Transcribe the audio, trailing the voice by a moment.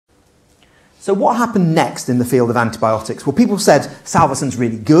So what happened next in the field of antibiotics? Well, people said salvarsan's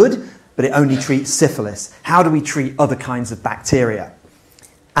really good, but it only treats syphilis. How do we treat other kinds of bacteria?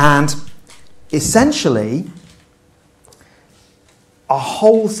 And essentially, a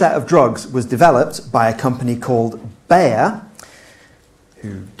whole set of drugs was developed by a company called Bayer,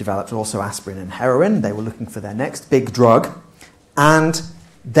 who developed also aspirin and heroin. They were looking for their next big drug. And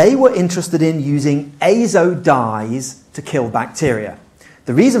they were interested in using azo dyes to kill bacteria.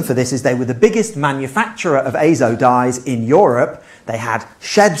 The reason for this is they were the biggest manufacturer of azo dyes in Europe. They had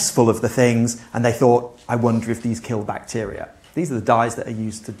sheds full of the things, and they thought, I wonder if these kill bacteria. These are the dyes that are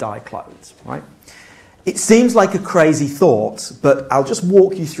used to dye clothes, right? It seems like a crazy thought, but I'll just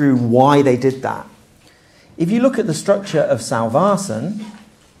walk you through why they did that. If you look at the structure of salvarsan,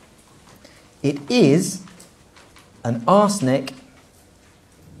 it is an arsenic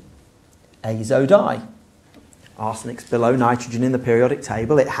azo dye. Arsenic's below nitrogen in the periodic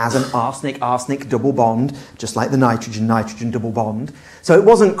table. It has an arsenic-arsenic double bond, just like the nitrogen-nitrogen double bond. So it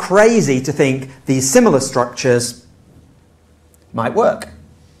wasn't crazy to think these similar structures might work.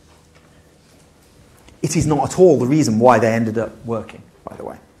 It is not at all the reason why they ended up working, by the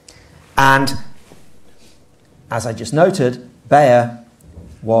way. And as I just noted, Bayer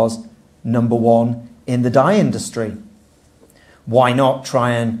was number one in the dye industry. Why not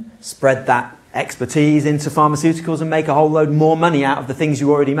try and spread that expertise into pharmaceuticals and make a whole load more money out of the things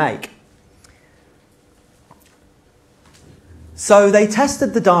you already make? So they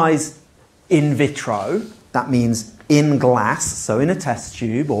tested the dyes in vitro, that means in glass, so in a test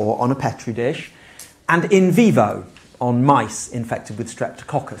tube or on a petri dish, and in vivo, on mice infected with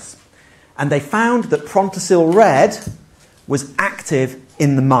streptococcus. And they found that Prontosil Red was active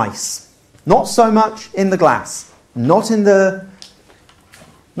in the mice. Not so much in the glass, not in the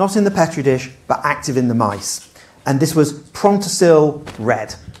petri dish, but active in the mice. And this was Prontosil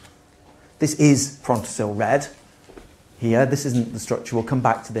Red. This is Prontosil Red. Here, this isn't the structure, we'll come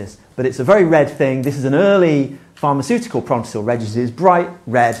back to this. But it's a very red thing. This is an early pharmaceutical Prontosil Red. It is bright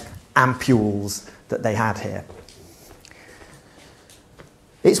red ampules that they had here.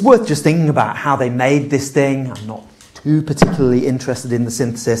 It's worth just thinking about how they made this thing. I'm not too particularly interested in the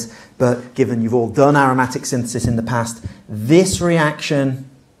synthesis, but given you've all done aromatic synthesis in the past, this reaction,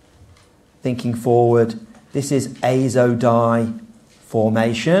 thinking forward, this is azo dye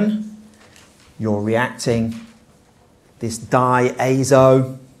formation. You're reacting this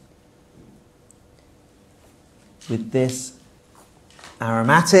diazo with this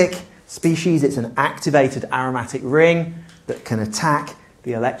aromatic species. It's an activated aromatic ring that can attack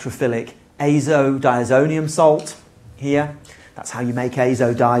the electrophilic azo-diazonium salt here. That's how you make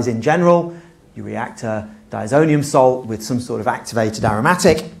azo dyes in general. You react a diazonium salt with some sort of activated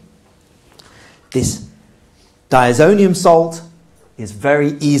aromatic. This diazonium salt is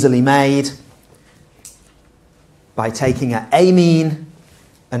very easily made by taking an amine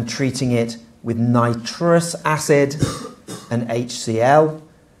and treating it with nitrous acid and HCl.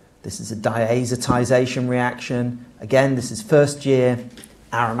 This is a diazotization reaction. Again, this is first year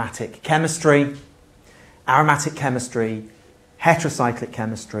aromatic chemistry. Aromatic chemistry, heterocyclic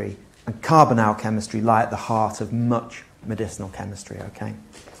chemistry, and carbonyl chemistry lie at the heart of much medicinal chemistry, okay?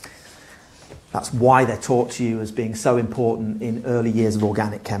 That's why they're taught to you as being so important in early years of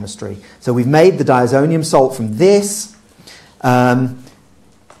organic chemistry. So we've made the diazonium salt from this. And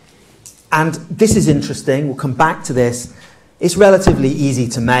this is interesting. We'll come back to this. It's relatively easy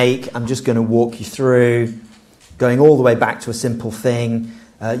to make. I'm just going to walk you through, going all the way back to a simple thing.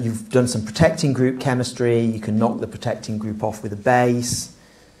 You've done some protecting group chemistry. You can knock the protecting group off with a base.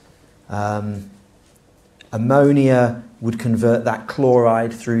 Ammonia would convert that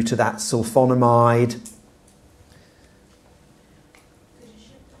chloride through to that sulfonamide.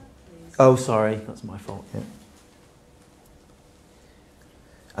 Oh, sorry, that's my fault. Yeah.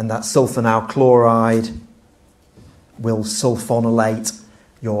 And that sulfonyl chloride will sulfonylate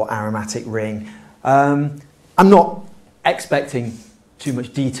your aromatic ring. I'm not expecting too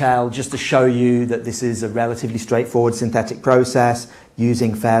much detail, just to show you that this is a relatively straightforward synthetic process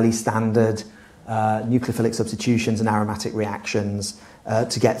using fairly standard nucleophilic substitutions and aromatic reactions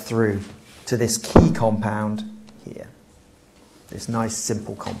to get through to this key compound here, this nice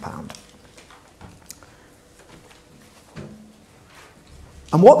simple compound.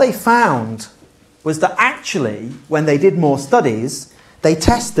 And what they found was that actually, when they did more studies, they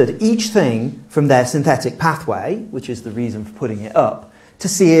tested each thing from their synthetic pathway, which is the reason for putting it up, to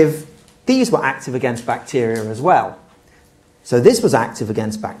see if these were active against bacteria as well. So this was active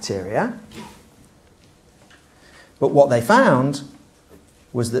against bacteria. But what they found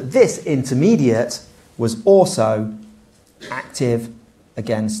was that this intermediate was also active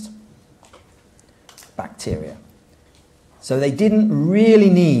against bacteria. So they didn't really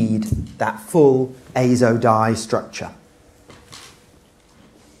need that full azo-dye structure.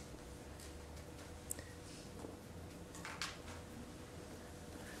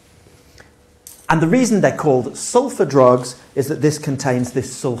 And the reason they're called sulfur drugs is that this contains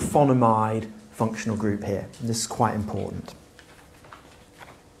this sulfonamide functional group here. And this is quite important.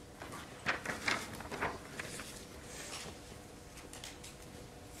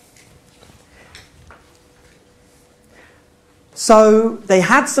 So they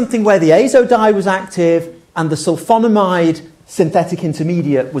had something where the azo dye was active and the sulfonamide synthetic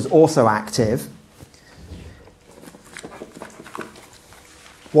intermediate was also active.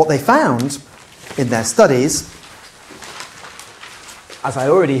 What they found in their studies, as I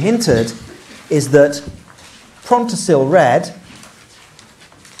already hinted, is that Prontosil red,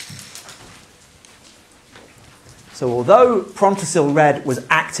 so although Prontosil red was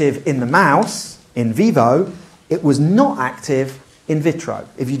active in the mouse, in vivo, it was not active in vitro.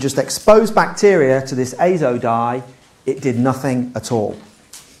 If you just expose bacteria to this azo dye, it did nothing at all.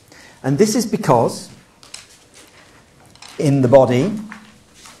 And this is because in the body,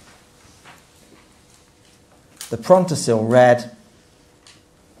 the Prontosil red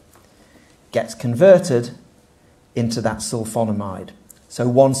gets converted into that sulfonamide. So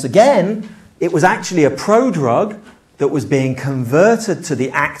once again, it was actually a prodrug that was being converted to the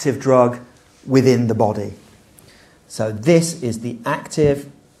active drug within the body. So this is the active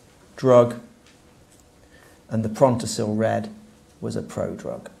drug, and the Prontosil red was a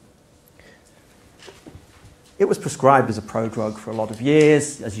prodrug. It was prescribed as a prodrug for a lot of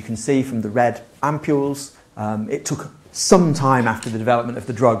years, as you can see from the red ampules. It took some time after the development of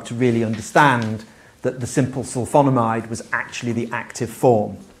the drug to really understand that the simple sulfonamide was actually the active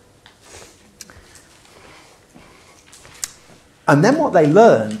form. And then what they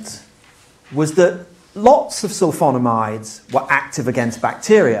learned was that lots of sulfonamides were active against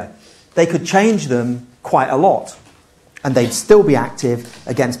bacteria. They could change them quite a lot, and they'd still be active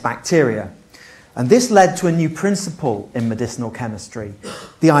against bacteria. And this led to a new principle in medicinal chemistry,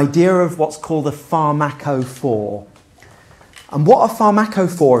 the idea of what's called a pharmacophore. And what a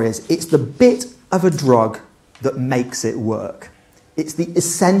pharmacophore is, it's the bit of a drug that makes it work. It's the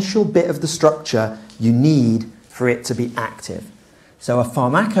essential bit of the structure you need for it to be active. So a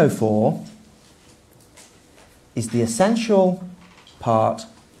pharmacophore is the essential part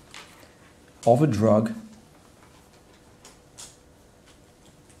of a drug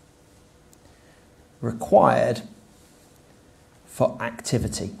required for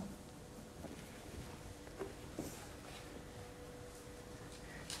activity.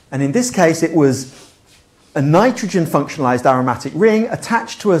 And in this case, it was a nitrogen functionalized aromatic ring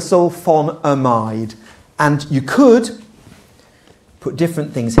attached to a sulfonamide. And you could put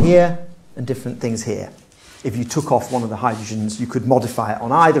different things here and different things here. If you took off one of the hydrogens, you could modify it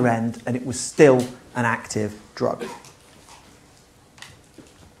on either end, and it was still an active drug.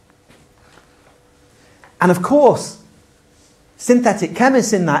 And of course, synthetic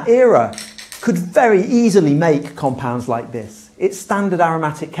chemists in that era could very easily make compounds like this. It's standard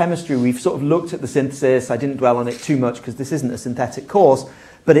aromatic chemistry. We've sort of looked at the synthesis. I didn't dwell on it too much because this isn't a synthetic course,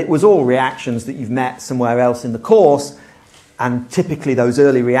 but it was all reactions that you've met somewhere else in the course. And typically those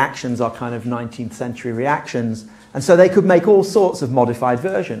early reactions are kind of 19th century reactions. And so they could make all sorts of modified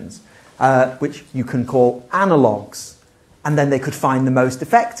versions, which you can call analogues. And then they could find the most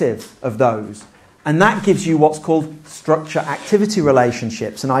effective of those. And that gives you what's called structure-activity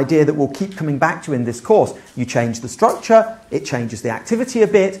relationships, an idea that we'll keep coming back to in this course. You change the structure, it changes the activity a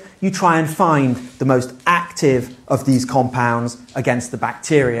bit, you try and find the most active of these compounds against the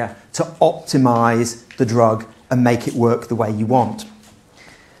bacteria to optimize the drug and make it work the way you want.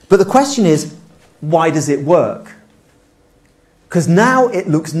 But the question is, why does it work? Because now it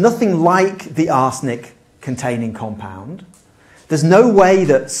looks nothing like the arsenic-containing compound. There's no way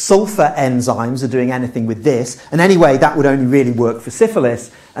that sulfur enzymes are doing anything with this, and anyway, that would only really work for syphilis,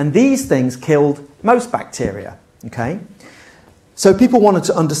 and these things killed most bacteria, okay? So people wanted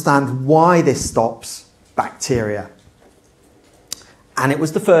to understand why this stops bacteria. And it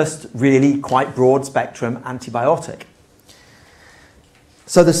was the first really quite broad spectrum antibiotic.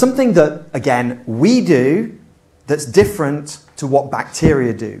 So there's something that, again, we do that's different to what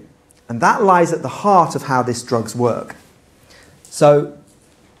bacteria do, and that lies at the heart of how these drugs work. So,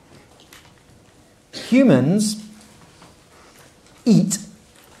 humans eat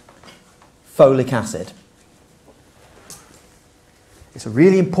folic acid. It's a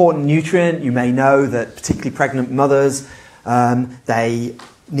really important nutrient. You may know that particularly pregnant mothers, they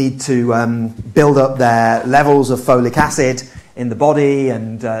need to build up their levels of folic acid in the body,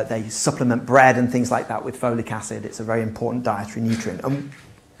 and they supplement bread and things like that with folic acid. It's a very important dietary nutrient, and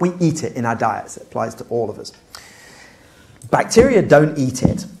we eat it in our diets. It applies to all of us. Bacteria don't eat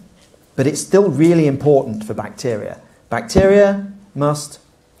it, but it's still really important for bacteria. Bacteria must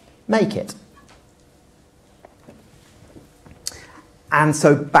make it. And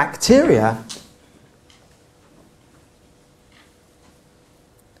so bacteria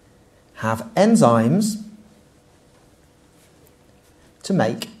have enzymes to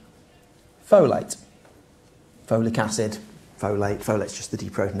make folate. Folic acid, folate's just the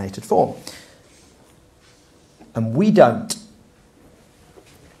deprotonated form. And we don't.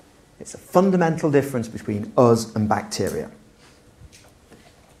 It's a fundamental difference between us and bacteria.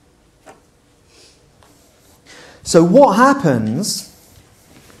 So what happens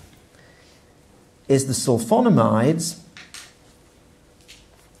is the sulfonamides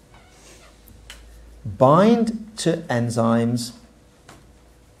bind to enzymes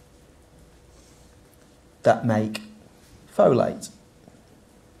that make folate.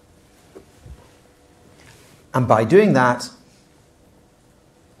 And by doing that,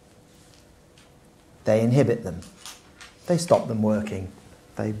 they inhibit them. They stop them working.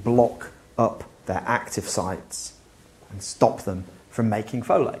 They block up their active sites and stop them from making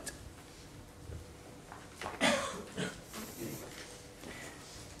folate.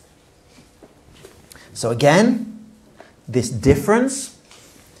 So again, this difference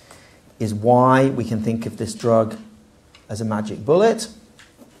is why we can think of this drug as a magic bullet.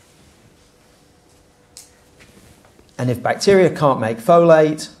 And if bacteria can't make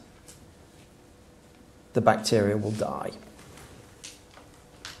folate, the bacteria will die.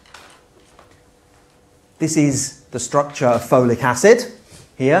 This is the structure of folic acid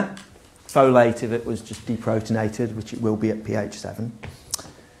here. Folate, if it was just deprotonated, which it will be at pH 7.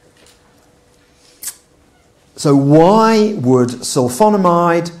 So why would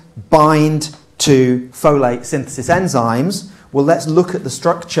sulfonamide bind to folate synthesis enzymes? Well, let's look at the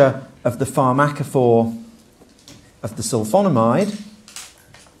structure of the pharmacophore of the sulfonamide.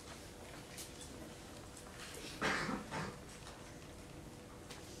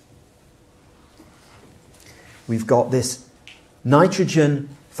 We've got this nitrogen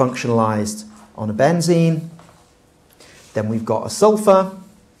functionalized on a benzene. Then we've got a sulfur.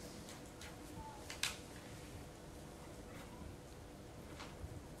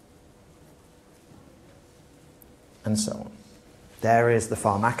 And so on. There is the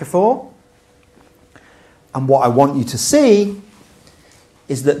pharmacophore. And what I want you to see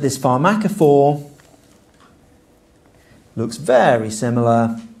is that this pharmacophore looks very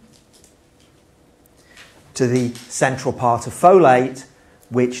similar to the central part of folate,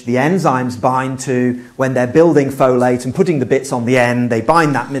 which the enzymes bind to when they're building folate and putting the bits on the end. They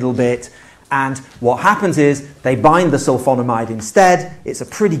bind that middle bit, and what happens is they bind the sulfonamide instead. It's a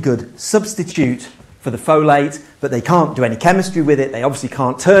pretty good substitute for the folate, but they can't do any chemistry with it. They obviously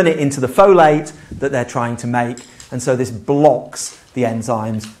can't turn it into the folate that they're trying to make, and so this blocks the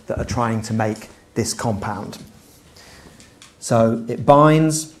enzymes that are trying to make this compound. So it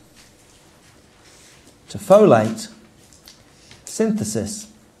binds to folate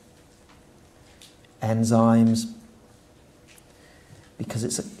synthesis enzymes because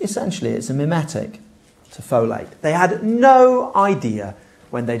it's a mimetic to folate. They had no idea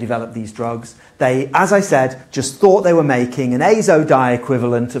when they developed these drugs. They, as I said, just thought they were making an azo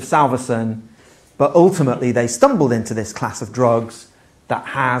diequivalent of salvarsan, but ultimately they stumbled into this class of drugs that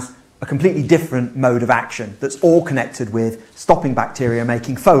has a completely different mode of action that's all connected with stopping bacteria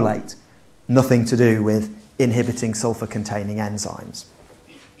making folate, nothing to do with inhibiting sulfur-containing enzymes.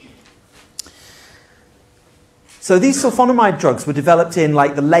 So these sulfonamide drugs were developed in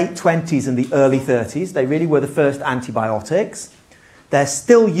like the late 20s and the early 30s. They really were the first antibiotics. They're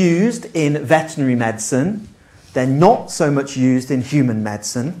still used in veterinary medicine. They're not so much used in human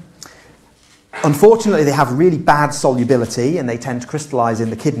medicine. Unfortunately, they have really bad solubility and they tend to crystallize in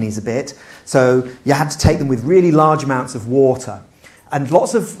the kidneys a bit. So you had to take them with really large amounts of water. And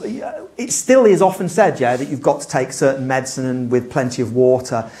it still is often said, that you've got to take certain medicine with plenty of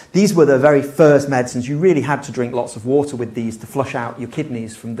water. These were the very first medicines. You really had to drink lots of water with these to flush out your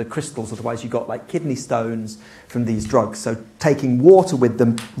kidneys from the crystals. Otherwise, you got like kidney stones from these drugs. So taking water with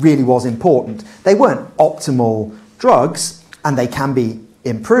them really was important. They weren't optimal drugs, and they can be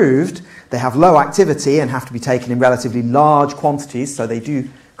improved. They have low activity and have to be taken in relatively large quantities, so they do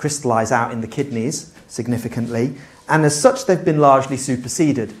crystallize out in the kidneys significantly. And as such, they've been largely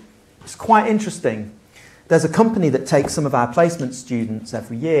superseded. It's quite interesting. There's a company that takes some of our placement students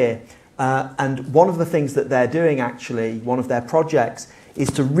every year, and one of the things that they're doing actually, one of their projects, is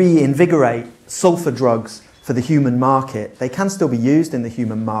to reinvigorate sulfur drugs for the human market, they can still be used in the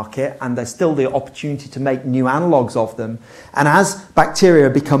human market, and there's still the opportunity to make new analogues of them. And as bacteria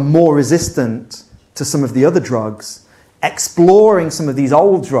become more resistant to some of the other drugs, exploring some of these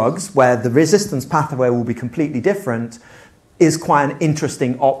old drugs where the resistance pathway will be completely different is quite an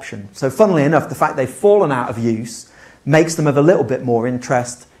interesting option. So funnily enough, the fact they've fallen out of use makes them of a little bit more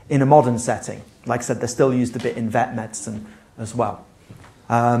interest in a modern setting. Like I said, they're still used a bit in vet medicine as well.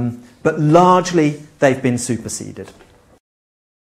 But largely, they've been superseded.